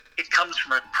comes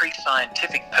from a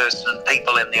pre-scientific person and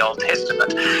people in the Old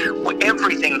Testament.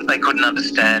 Everything that they couldn't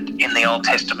understand in the Old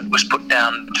Testament was put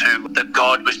down to that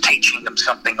God was teaching them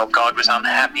something or God was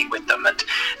unhappy with them. And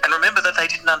remember that they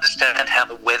didn't understand how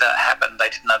the weather happened. They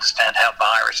didn't understand how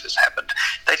viruses happened.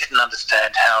 They didn't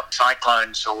understand how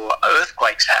cyclones or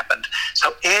earthquakes happened.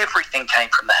 So everything came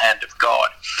from the hand of God.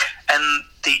 And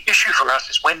the issue for us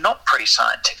is we're not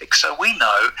pre-scientific, so we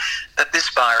know that this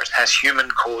virus has human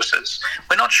causes.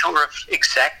 We're not sure of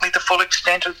exactly the full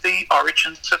extent of the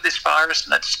origins of this virus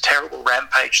and its terrible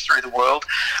rampage through the world,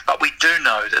 but we do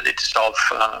know that it's of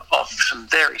some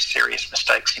very serious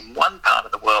mistakes in one part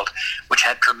of the world which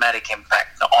had dramatic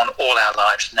impact on all our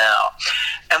lives now.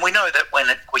 And we know that when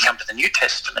we come to the New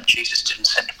Testament, Jesus didn't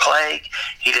send plague,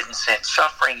 he didn't send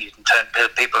suffering, he didn't turn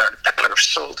people into a pillar of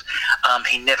salt,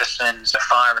 he never sends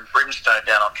fire and brimstone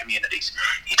down on communities.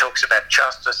 He talks about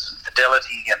justice and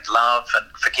fidelity and love and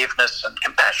forgiveness and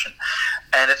compassion.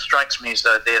 And it strikes me as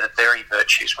though they're the very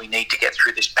virtues we need to get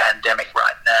through this pandemic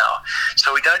right now.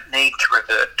 So we don't need to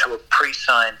revert to a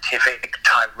pre-scientific,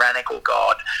 tyrannical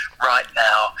God right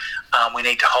now. We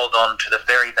need to hold on to the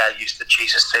very values that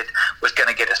Jesus said was going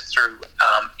to get us through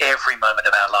every moment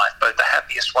of our life, both the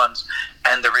happiest ones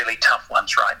and the really tough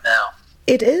ones right now.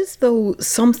 It is, though,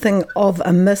 something of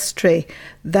a mystery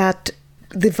that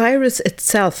the virus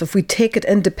itself, if we take it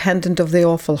independent of the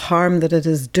awful harm that it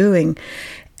is doing,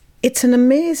 it's an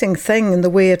amazing thing in the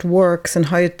way it works and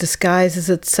how it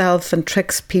disguises itself and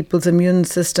tricks people's immune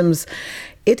systems.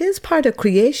 It is part of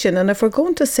creation, and if we're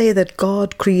going to say that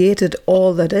God created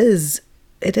all that is,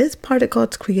 it is part of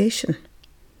God's creation.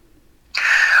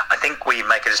 I think we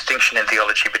make a distinction in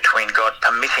theology between God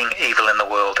permitting evil in the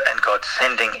world and God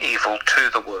sending evil to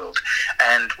the world.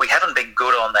 And we haven't been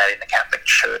good on that in the Catholic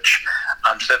Church,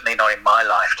 certainly not in my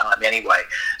lifetime anyway.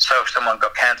 So if someone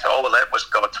got cancer, that was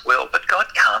God's will. But God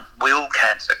can't will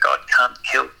cancer. God can't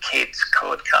kill kids.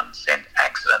 God can't send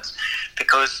accidents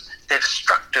because they're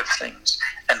destructive things.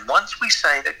 And once we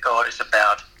say that God is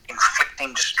about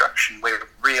inflicting destruction, we're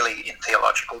really in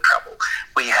theological trouble.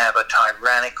 We have a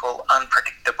tyrannical,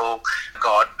 unpredictable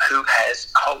God who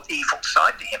has a whole evil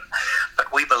side to him.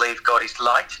 But we believe God is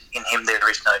light. In him there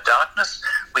is no darkness.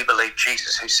 We believe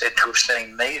Jesus, who said to have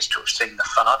seen me is to have seen the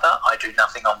Father. I do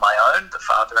nothing on my own. The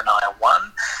Father and I are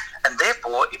one. And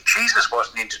therefore, if Jesus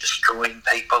wasn't into destroying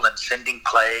people and sending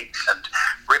plagues and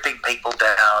ripping people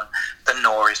down, then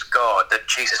nor is God. That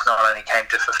Jesus not only came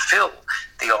to fulfill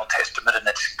the Old Testament and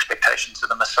its expectations of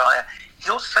the Messiah, he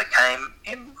also came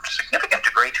in significant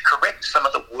degree to correct some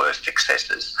of the worst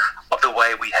excesses of the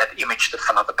way we had imaged the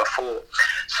Father before.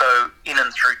 So in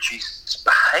and through Jesus'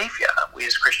 behaviour, we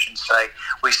as Christians say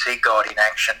we see God in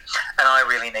action, and I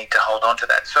really need to hold on to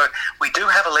that. So we do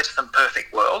have a less than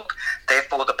perfect world,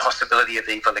 therefore the possibility of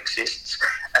evil exists,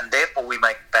 and therefore we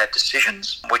make bad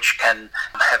decisions which can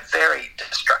have very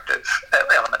destructive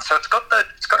elements. So it's got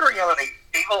a reality.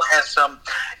 Evil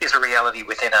is a reality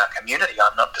within our community.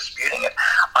 I'm not disputing it.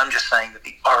 I'm just saying that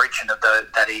the origin of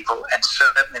that evil, and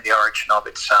certainly the origin of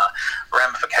its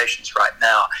ramifications right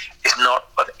now, is not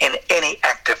in any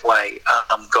active way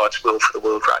God's will for the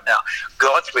world right now.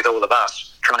 God's with all of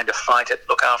us, trying to fight it,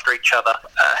 look after each other,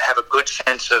 have a good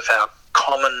sense of our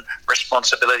common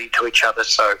responsibility to each other,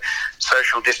 so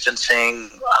social distancing,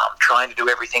 trying to do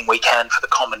everything we can for the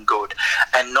common good,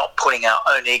 and not putting our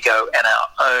own ego and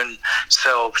our own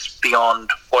selves beyond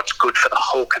what's good for the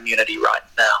whole community right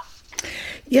now.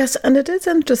 Yes, and it is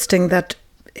interesting that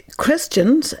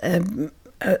Christians,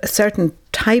 a certain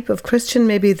type of Christian,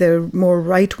 maybe they're more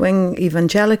right-wing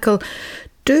evangelical,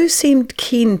 do seem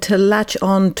keen to latch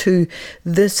on to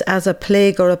this as a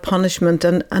plague or a punishment,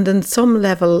 and in some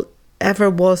level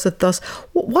ever was it thus.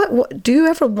 What do you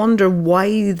ever wonder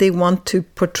why they want to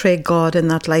portray God in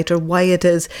that light, or why it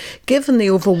is, given the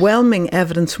overwhelming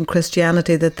evidence from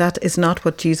Christianity that is not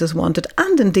what Jesus wanted,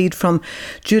 and indeed from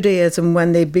Judaism,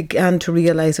 when they began to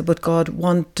realise that what God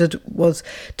wanted was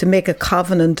to make a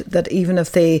covenant that even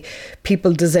if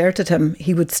people deserted him,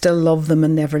 he would still love them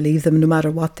and never leave them, no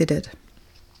matter what they did.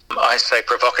 I say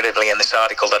provocatively in this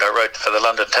article that I wrote for the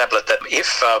London Tablet that if,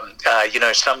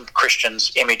 some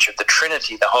Christians' image of the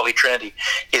Trinity, the Holy Trinity,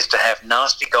 is to have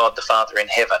nasty God the Father in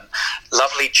heaven,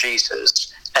 lovely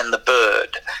Jesus and the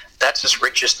bird, That's as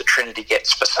rich as the Trinity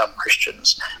gets for some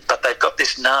Christians. But they've got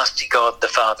this nasty God, the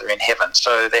Father in heaven.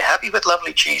 So they're happy with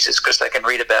lovely Jesus because they can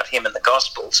read about him in the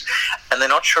Gospels, and they're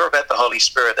not sure about the Holy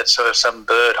Spirit. That's sort of some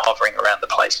bird hovering around the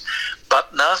place.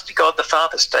 But nasty God the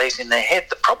Father stays in their head.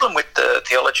 The problem with the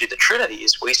theology of the Trinity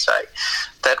is we say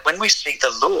that when we see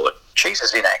the Lord,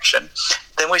 Jesus, in action,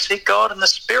 then we see God and the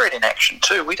Spirit in action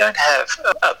too. We don't have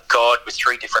a God with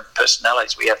three different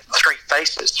personalities. We have three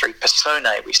faces, three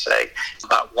personae, we say,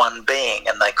 but one being,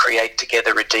 and they create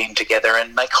together, redeem together,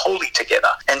 and make holy together.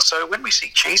 And so when we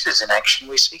see Jesus in action,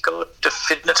 we see God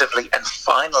definitively and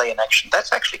finally in action.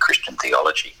 That's actually Christian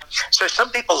theology. So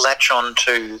some people latch on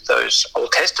to those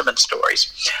Old Testament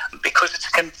stories because it's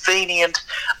a convenient,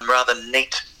 rather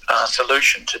neat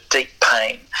solution to deep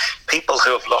pain. People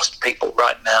who have lost people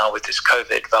right now with this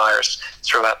COVID virus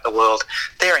throughout the world,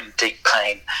 they're in deep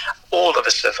pain. All of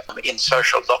us have, in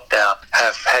social lockdown,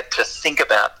 have had to think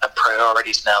about our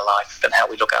priorities in our life and how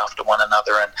we look after one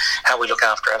another and how we look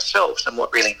after ourselves and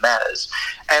what really matters.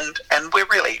 And we're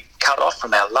really cut off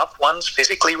from our loved ones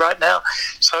physically right now.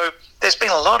 So there's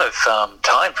been a lot of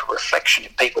time for reflection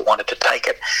if people wanted to take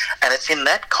it. And it's in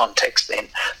that context then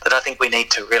that I think we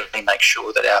need to really make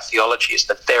sure that our theology is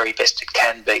the very best it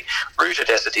can be,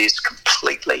 rooted as it is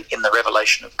completely in the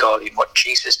revelation of God, in what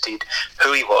Jesus did,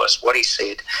 who he was, what he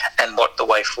said, and what the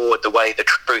way forward, the way, the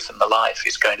truth and the life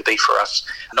is going to be for us,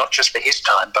 not just for his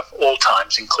time, but for all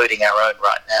times, including our own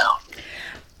right now.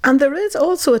 And there is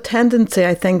also a tendency,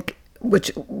 I think, which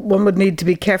one would need to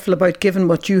be careful about given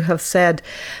what you have said.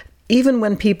 Even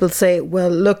when people say, well,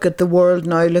 look at the world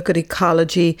now, look at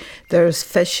ecology, there's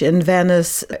fish in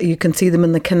Venice, you can see them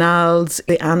in the canals,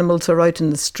 the animals are out in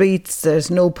the streets, there's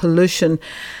no pollution.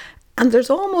 And there's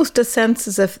almost a sense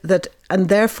as if that, and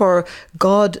therefore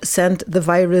God sent the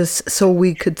virus so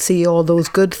we could see all those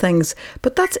good things.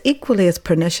 But that's equally as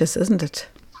pernicious, isn't it?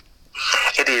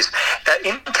 It is.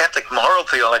 In Catholic moral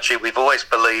theology, we've always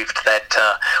believed that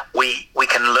we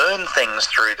can learn things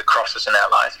through the crosses in our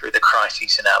life, through the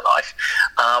crises in our life,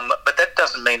 but that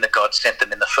doesn't mean that God sent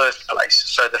them in the first place.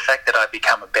 So the fact that I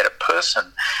become a better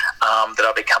person, that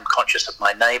I become conscious of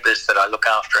my neighbours, that I look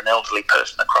after an elderly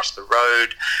person across the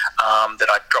road, that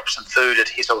I drop some food at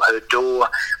his or her door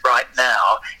right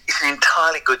now is an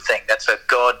entirely good thing. That's a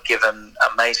God-given,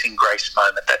 amazing grace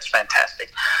moment. That's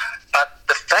fantastic. But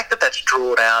the fact that that's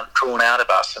drawn out of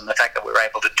us and the fact that we're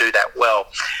able to do that well,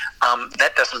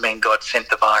 that doesn't mean God sent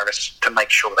the virus to make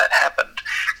sure that happened.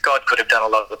 God could have done a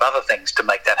lot of other things to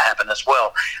make that happen as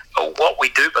well. What we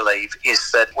do believe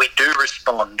is that we do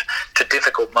respond to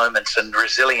difficult moments, and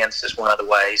resilience is one of the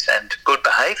ways, and good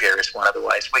behaviour is one of the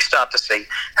ways. We start to see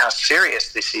how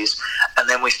serious this is, and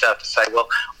then we start to say, well,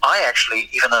 I actually,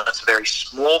 even though it's a very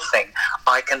small thing,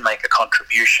 I can make a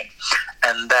contribution.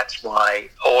 And that's why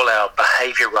all our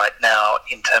behaviour right now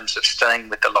in terms of staying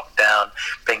with the lockdown,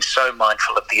 being so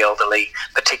mindful of the elderly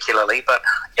particularly, but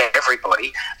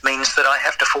everybody, means that I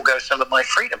have to forego some of my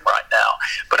freedom right now.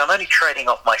 But I'm only trading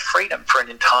off my freedom for an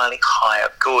entirely higher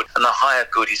good. And the higher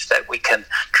good is that we can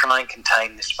try and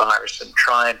contain this virus and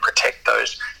try and protect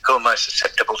those who are most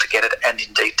susceptible to get it and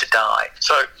indeed to die.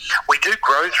 So we do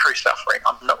grow through suffering.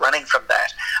 I'm not running from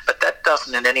that. But that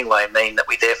doesn't in any way mean that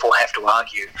we therefore have to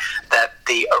argue that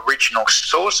the original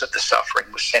source of the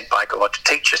suffering was sent by God to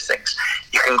teach us things.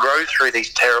 You can grow through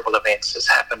these terrible events as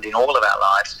happened in all of our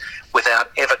lives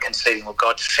without ever conceding, well,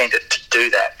 God sent it to do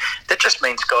that. That just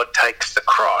means God takes the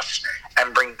cross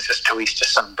and brings us to Easter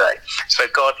Sunday. So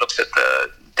God looks at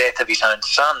the death of his own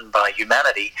son by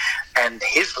humanity, and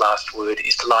his last word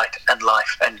is light and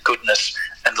life and goodness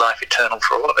and life eternal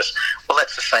for all of us. Well,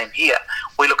 that's the same here.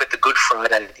 We look at the Good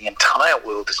Friday that the entire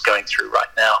world is going through right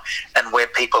now, and we're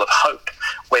people of hope,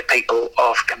 we're people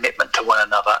of commitment to one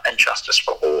another and justice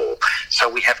for all. So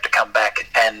we have to come back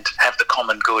and have the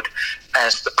common good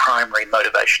as the primary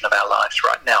motivation of our lives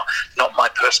right now, not my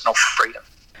personal freedom.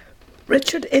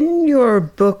 Richard, in your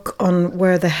book on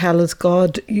Where the Hell is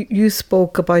God, you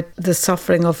spoke about the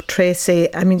suffering of Tracy.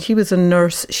 I mean, she was a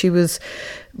nurse. She was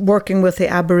working with the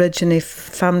Aborigine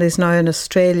families now in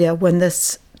Australia when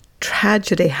this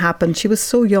tragedy happened. She was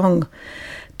so young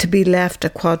to be left a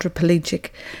quadriplegic.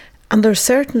 And there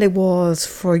certainly was,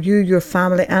 for you, your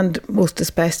family, and most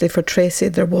especially for Tracy,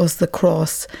 there was the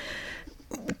cross.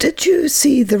 Did you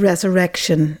see the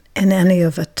resurrection in any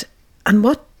of it? And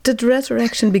what did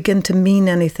resurrection begin to mean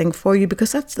anything for you?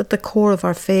 Because that's at the core of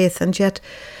our faith. And yet,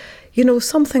 you know,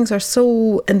 some things are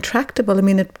so intractable. I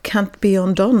mean, it can't be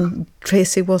undone.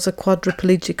 Tracy was a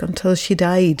quadriplegic until she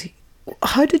died.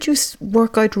 How did you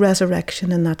work out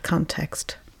resurrection in that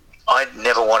context? I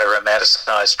never want to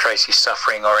romanticise Tracy's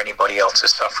suffering or anybody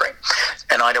else's suffering.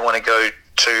 And I don't want to go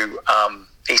to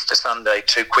Easter Sunday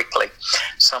too quickly.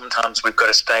 Sometimes we've got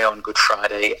to stay on Good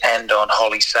Friday and on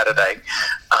Holy Saturday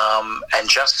and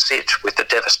just sit with the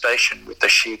devastation, with the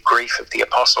sheer grief of the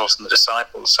apostles and the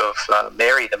disciples of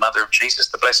Mary, the mother of Jesus,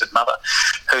 the Blessed Mother,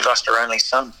 who lost her only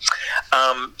son.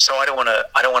 So I don't want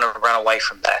to run away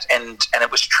from that. And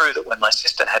it was true that when my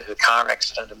sister had her car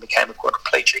accident and became a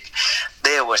quadriplegic,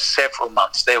 there were several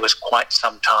months, there was quite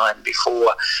some time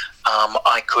before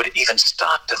I could even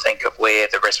start to think of where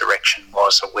the resurrection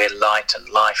was or where light and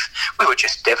life. We were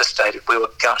just devastated. We were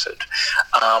gutted.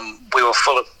 We were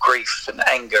full of grief and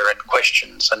anger and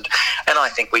questions. And I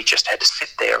think we just had to sit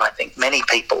there. I think many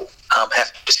people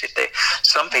have to sit there.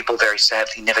 Some people, very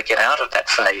sadly, never get out of that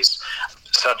phase,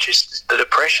 such as the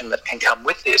depression that can come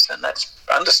with this, and that's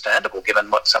understandable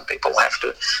given what some people have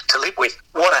to live with.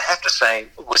 What I have to say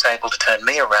was able to turn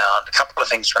me around, a couple of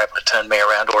things were able to turn me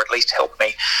around, or at least help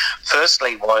me.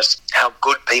 Firstly was how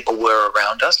good people were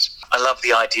around us. I love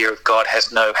the idea of God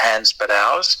has no hands but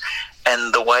ours.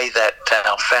 And the way that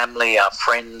our family, our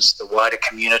friends, the wider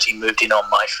community moved in on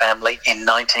my family in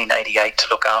 1988 to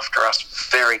look after us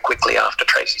very quickly after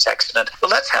Tracy's accident. Well,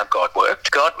 that's how God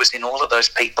worked. God was in all of those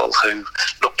people who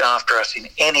looked after us in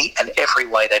any and every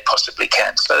way they possibly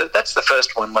can. So that's the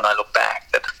first one when I look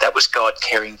back, that was God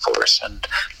caring for us and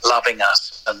loving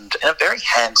us, and in a very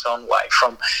hands-on way,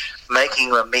 from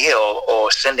making a meal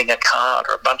or sending a card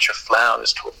or a bunch of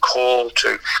flowers to a call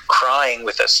to crying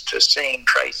with us to seeing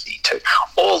Tracy to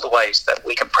all the ways that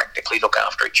we can practically look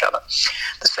after each other.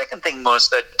 The second thing was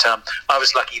that I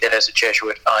was lucky that as a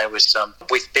Jesuit I was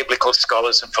with biblical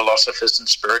scholars and philosophers and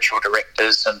spiritual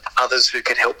directors and others who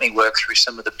could help me work through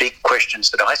some of the big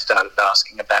questions that I started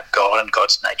asking about God and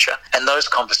God's nature. And those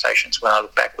conversations, when I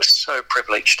look back, were so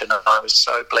privileged, and I was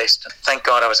so blessed. And thank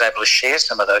God I was able to share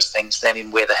some of those things then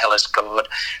in Where the Hell is God,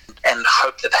 and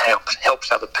hope that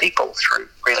helps other people through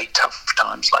really tough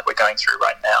times like we're going through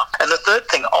right now. And the third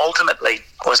thing ultimately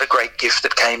was a great gift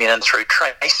that came in and through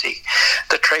Tracy,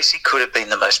 that Tracy could have been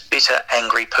the most bitter,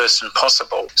 angry person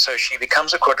possible. So she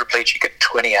becomes a quadriplegic at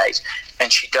 28,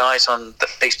 and she dies on the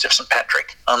Feast of St.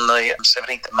 Patrick on the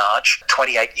 17th of March,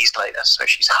 28 years later. So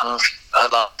she's half her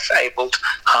life abled,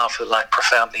 half her life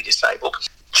profoundly disabled.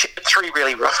 She had 3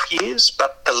 really rough years,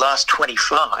 but the last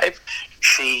 25,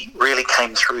 she really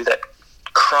came through that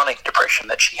chronic depression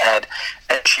that she had,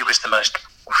 and she was the most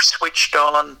switched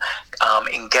on,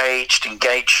 engaging,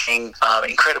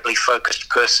 incredibly focused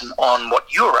person on what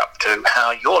you're up to,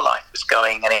 how your life was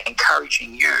going, and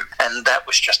encouraging you. And that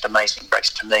was just amazing grace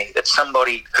to me, that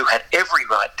somebody who had every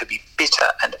right to be bitter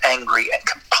and angry and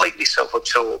completely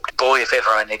self-absorbed, boy, if ever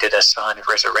I needed a sign of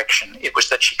resurrection, it was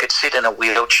that she could sit in a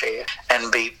wheelchair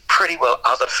and be pretty well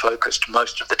other-focused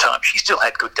most of the time. She still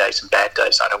had good days and bad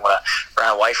days. I don't want to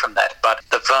run away from that. But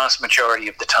the vast majority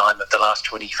of the time of the last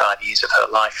 25 years of her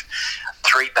life,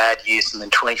 3 bad years and then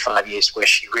 25 years where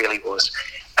she really was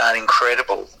an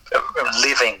incredible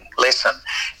living lesson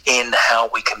in how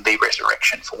we can be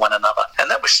resurrection for one another. And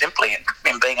that was simply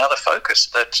in being other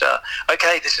focused, that,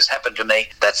 okay, this has happened to me,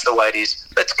 that's the way it is,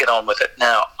 let's get on with it.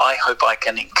 Now, I hope I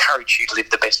can encourage you to live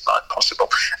the best life possible.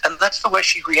 And that's the way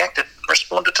she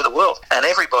responded to the world. And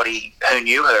everybody who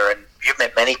knew her, and you've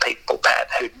met many people, Pat,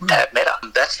 who have met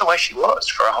her, that's the way she was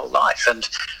for her whole life. And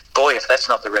boy, if that's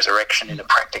not the resurrection in a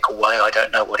practical way, I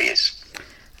don't know what is.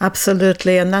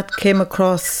 Absolutely, and that came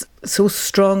across so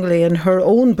strongly in her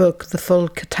own book, The Full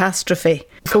Catastrophe.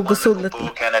 It's a wonderful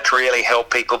book, and it really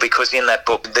helped people, because in that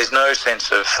book there's no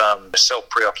sense of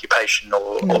self-preoccupation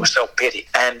or self-pity.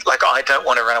 And I don't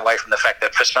want to run away from the fact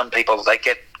that for some people they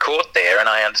get caught there, and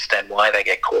I understand why they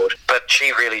get caught. But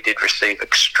she really did receive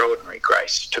extraordinary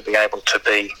grace to be able to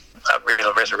be a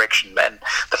real resurrection. And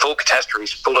The Full Catastrophe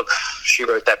is full of, she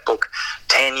wrote that book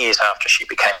 10 years after she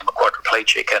became a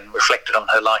quadriplegic and reflected on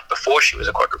her life before she was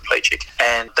a quadriplegic.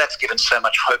 And that's given so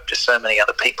much hope to so many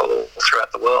other people all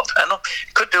throughout the world. And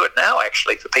could do it now,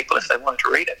 actually, for people if they wanted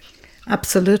to read it.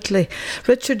 Absolutely.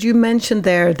 Richard, you mentioned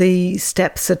there the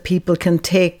steps that people can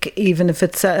take, even if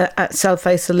it's a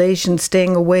self-isolation,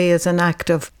 staying away as an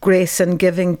act of grace and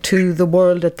giving to the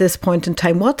world at this point in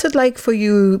time. What's it like for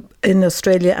you in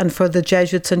Australia and for the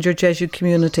Jesuits and your Jesuit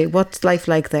community? What's life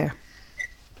like there?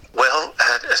 Well,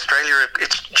 Australia,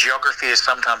 its geography is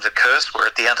sometimes a curse. We're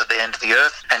at the end of the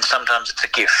earth, and sometimes it's a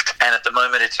gift. And at the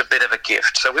moment, it's a bit of a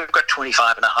gift. So we've got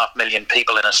 25.5 million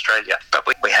people in Australia, but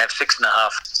we have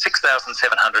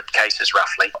 6,700 cases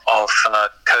roughly of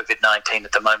COVID-19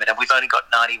 at the moment, and we've only got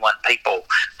 91 people,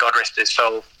 God rest their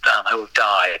soul, who have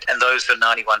died. And those are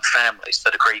 91 families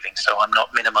that are grieving. So I'm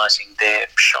not minimising their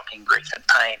shocking grief and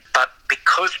pain. But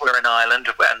because we're an island,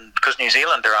 and because New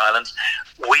Zealand are islands,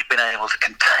 we've been able to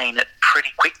contain it pretty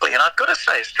quickly. And I've got to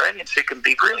say, Australians who can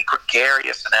be really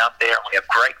gregarious and out there, and we have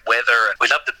great weather, and we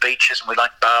love the beaches, and we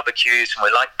like barbecues, and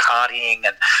we like partying,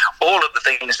 and all of the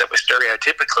things that were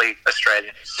stereotypically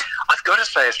Australian. I've got to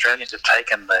say, Australians have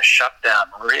taken the shutdown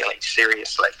really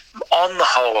seriously. On the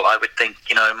whole, I would think,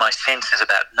 my sense is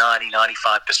about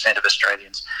 90-95% of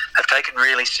Australians have taken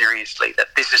really seriously that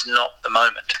this is not the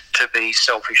moment to be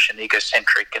selfish and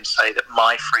egocentric and say that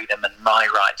my freedom and my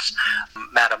rights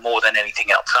matter more than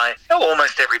anything else.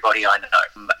 Almost everybody I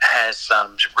know has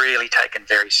really taken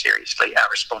very seriously our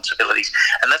responsibilities,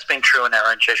 and that's been true in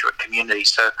our own Jesuit community.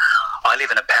 So I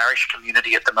live in a parish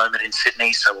community at the moment in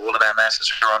Sydney, so all of our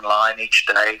masses are online each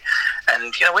day,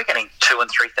 and we're getting 2,000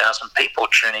 and 3,000 people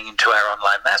tuning into our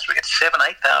online mass. We get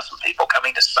 7,000-8,000 people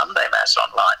coming to Sunday mass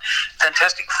online.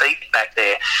 Fantastic feedback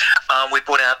there. We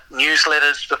put out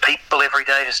newsletters for people every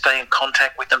day to stay in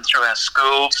contact with them through our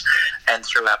schools and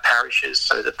through our parishes,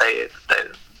 so that they're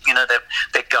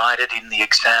guided in the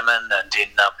Examine and in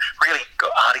really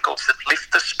articles that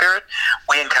lift the spirit.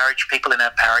 We encourage people in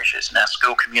our parishes and our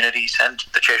school communities and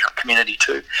the Jesuit community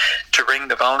too to ring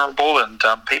the vulnerable and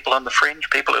people on the fringe,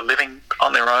 people who are living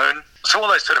on their own. So all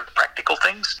those sort of practical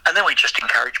things. And then we just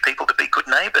encourage people to be good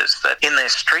neighbours, that in their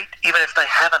street, even if they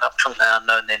haven't up till now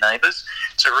known their neighbours,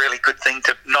 it's a really good thing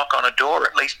to knock on a door,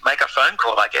 at least make a phone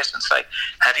call, I guess, and say,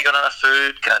 have you got enough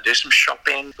food? Can I do some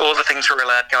shopping? All the things we're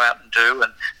allowed to go out and do,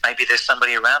 and maybe there's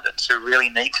somebody around us who really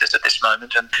needs us at this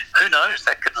moment. And who knows,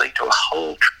 that could lead to a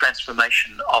whole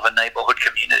transformation of a neighbourhood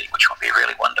community, which would be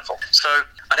really wonderful. So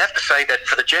I'd have to say that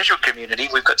for the Jesuit community,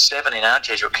 we've got 7 in our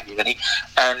Jesuit community,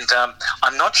 and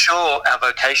I'm not sure our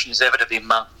vocation is ever to be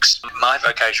monks. My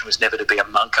vocation was never to be a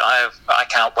monk. I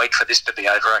can't wait for this to be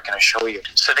over, I can assure you.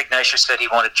 St. Ignatius said he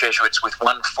wanted Jesuits with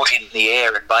one foot in the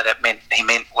air, and by that he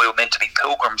meant we were meant to be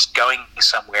pilgrims going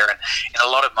somewhere. And in a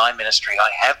lot of my ministry, I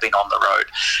have been on the road,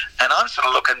 and I'm sort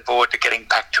of looking forward to getting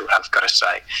back to it, I've got to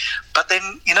say. But then,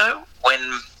 when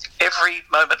every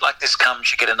moment like this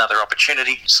comes, you get another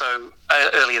opportunity. So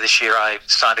earlier this year, I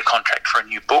signed a contract for a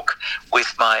new book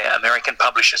with my American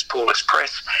publishers, Paulus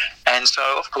Press. And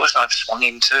so, of course, I've swung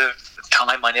into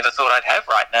time I never thought I'd have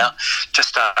right now to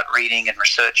start reading and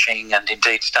researching and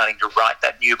indeed starting to write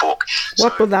that new book.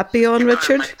 What will that be on,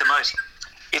 Richard?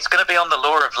 It's going to be on the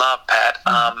law of love, Pat.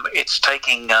 It's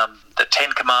taking the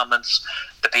 10 Commandments,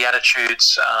 the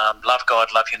Beatitudes, love God,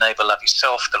 love your neighbour, love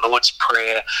yourself, the Lord's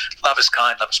Prayer, love is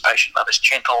kind, love is patient, love is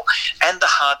gentle, and the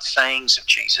hard sayings of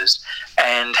Jesus,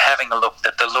 and having a look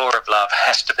that the law of love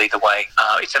has to be the way.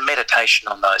 It's a meditation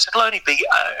on those. It'll only be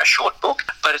a short book,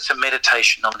 but it's a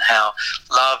meditation on how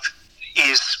love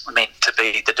is meant to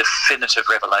be the definitive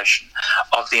revelation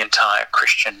of the entire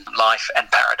Christian life and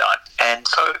paradigm. And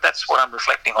so that's what I'm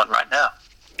reflecting on right now.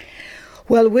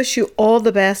 Well, wish you all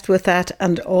the best with that,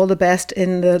 and all the best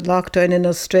in the lockdown in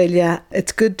Australia.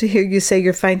 It's good to hear you say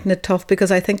you're finding it tough, because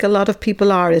I think a lot of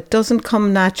people are. It doesn't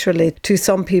come naturally to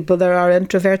some people. There are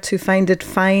introverts who find it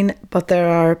fine, but there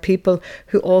are people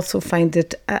who also find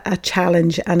it a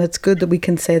challenge, and it's good that we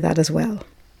can say that as well.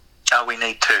 We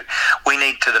need to.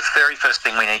 The very first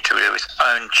thing we need to do is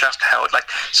own just how it, like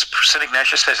St.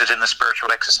 Ignatius says it in the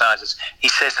spiritual exercises. He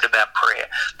says it about prayer.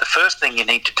 The first thing you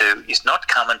need to do is not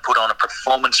come and put on a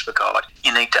performance for God.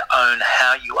 You need to own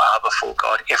how you are before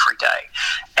God every day.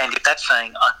 And if that's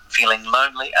saying I'm feeling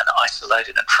lonely and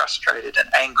isolated and frustrated and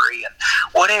angry and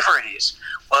whatever it is,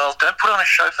 well, don't put on a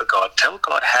show for God. Tell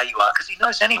God how you are, because he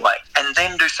knows anyway, and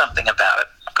then do something about it.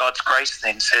 God's grace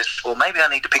then says, well, maybe I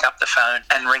need to pick up the phone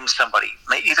and ring somebody,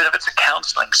 even if it's a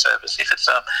counselling service, if it's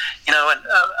a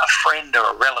friend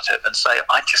or a relative, and say,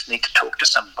 I just need to talk to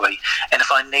somebody. And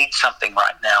if I need something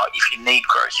right now, if you need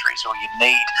groceries or you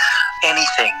need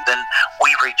anything, then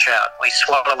we reach out. We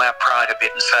swallow our pride a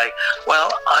bit and say,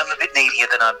 well, I'm a bit needier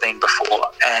than I've been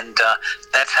before. And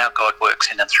that's how God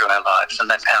works in and through our lives. And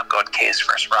that's how God cares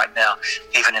for us right now,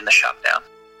 even in the shutdown.